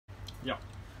Yeah.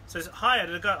 So it's higher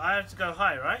to go. I have to go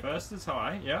high, right? First it's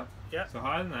high, yeah. Yeah. So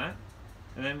higher than that.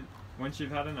 And then once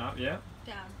you've had enough, yeah.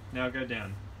 Down. Now go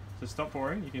down. So stop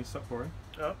pouring, you can stop pouring.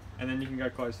 Oh. And then you can go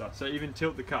closer. So even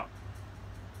tilt the cup.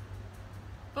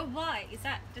 But why?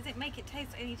 Does it make it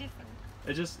taste any different?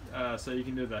 It just, so you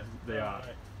can do the art.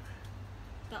 Right.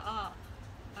 The art.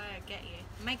 I get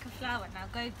you. Make a flower now.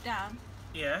 Go down.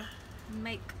 Yeah.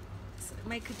 Make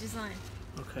a design.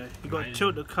 Okay. You got to Amazing.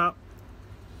 tilt the cup.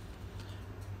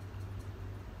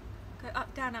 Go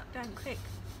up, down, quick.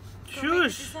 Go make a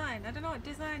Shush. design. I don't know what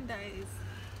design that is.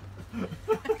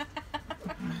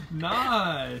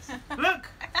 Nice! Look.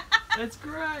 It's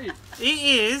great! It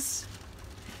is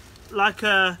like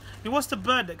a. What's the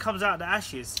bird that comes out of the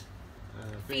ashes?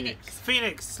 Phoenix.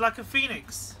 Phoenix. It's like a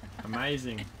phoenix.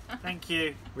 Amazing. Thank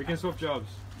you. We can swap jobs.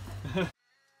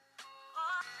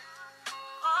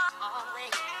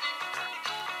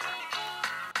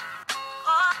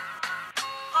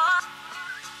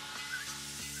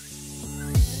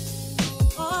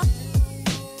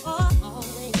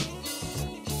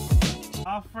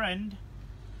 Our friend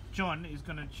John is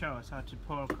going to show us how to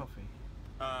pour a coffee.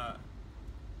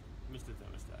 Mr.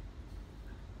 Thermostat.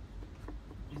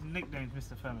 His nickname's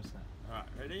Mr. Thermostat. Alright,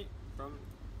 ready? From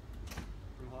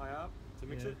high up to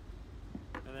mix Yeah. it.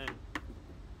 And then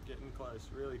getting close,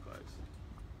 really close.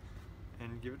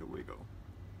 And give it a wiggle.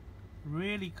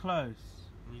 Really close.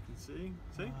 And you can see?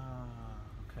 See? Ah,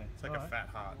 okay. It's like Alright. a fat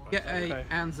heart. Get a Okay.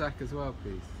 Anzac as well,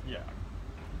 please. Yeah.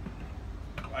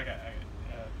 Okay.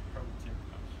 Probably too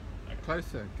much. Okay.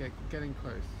 Closer, getting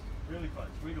close. Really close.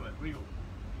 Wiggle it. Wiggle.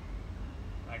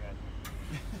 Okay.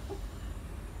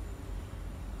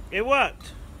 It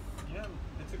worked. Yeah,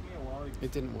 it took me a while.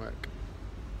 It didn't work.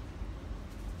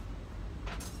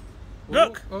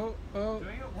 Look! Oh, oh,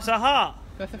 Doing it It's a heart.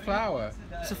 that's a flower.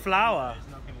 It's a flower. It's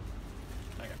not gonna...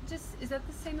 Okay. Just, is that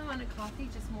the same amount of coffee,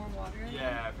 just more water in it?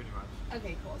 Yeah, pretty much.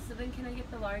 Okay, cool. So then can I get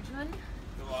the large one?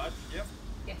 The large? Yep.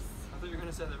 Yes. I thought you were going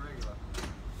to say the regular.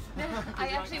 I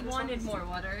actually wanted more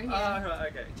water. Oh, Yeah.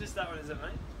 right, okay. Just that one, is it,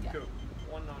 mate? Yeah. Cool.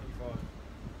 $1.95.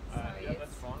 Sorry, Yeah, it's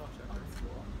that's fine. I'll check old it. school.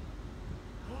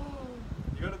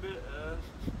 You got a bit,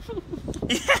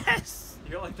 Yes!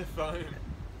 you got like the foam.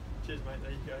 Cheers, mate.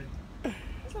 There you go.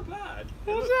 That's not bad.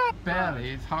 What's that? Barely.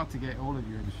 It's hard to get all of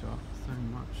you in the shot. So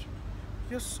much.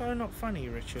 You're so not funny,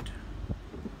 Richard.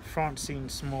 Francine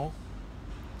Small.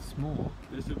 Small.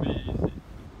 This will be easy.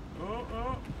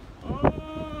 Oh!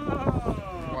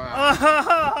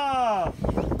 Wow. Oh!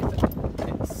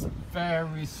 It's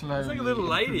very slow. It's like a little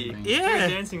lady. Yeah.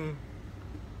 She's dancing.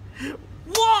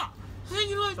 What? How do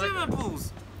you like It's them like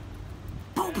apples?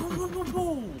 Boom, boom, boom, boom,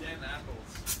 boom. Damn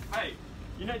apples. Hey,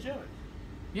 you know jelly?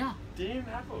 Yeah. Damn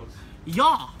apples. Yeah.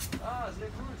 Ah, is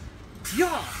that good?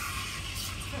 Yeah.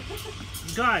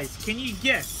 Guys, can you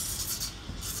guess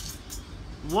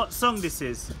what song this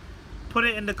is? Put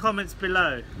it in the comments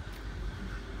below.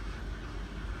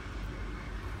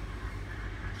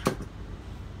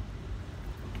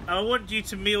 I want you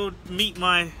to meet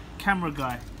my camera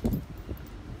guy.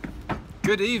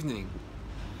 Good evening.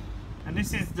 And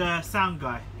this is the sound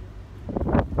guy.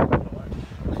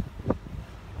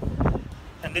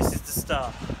 And this is the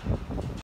star.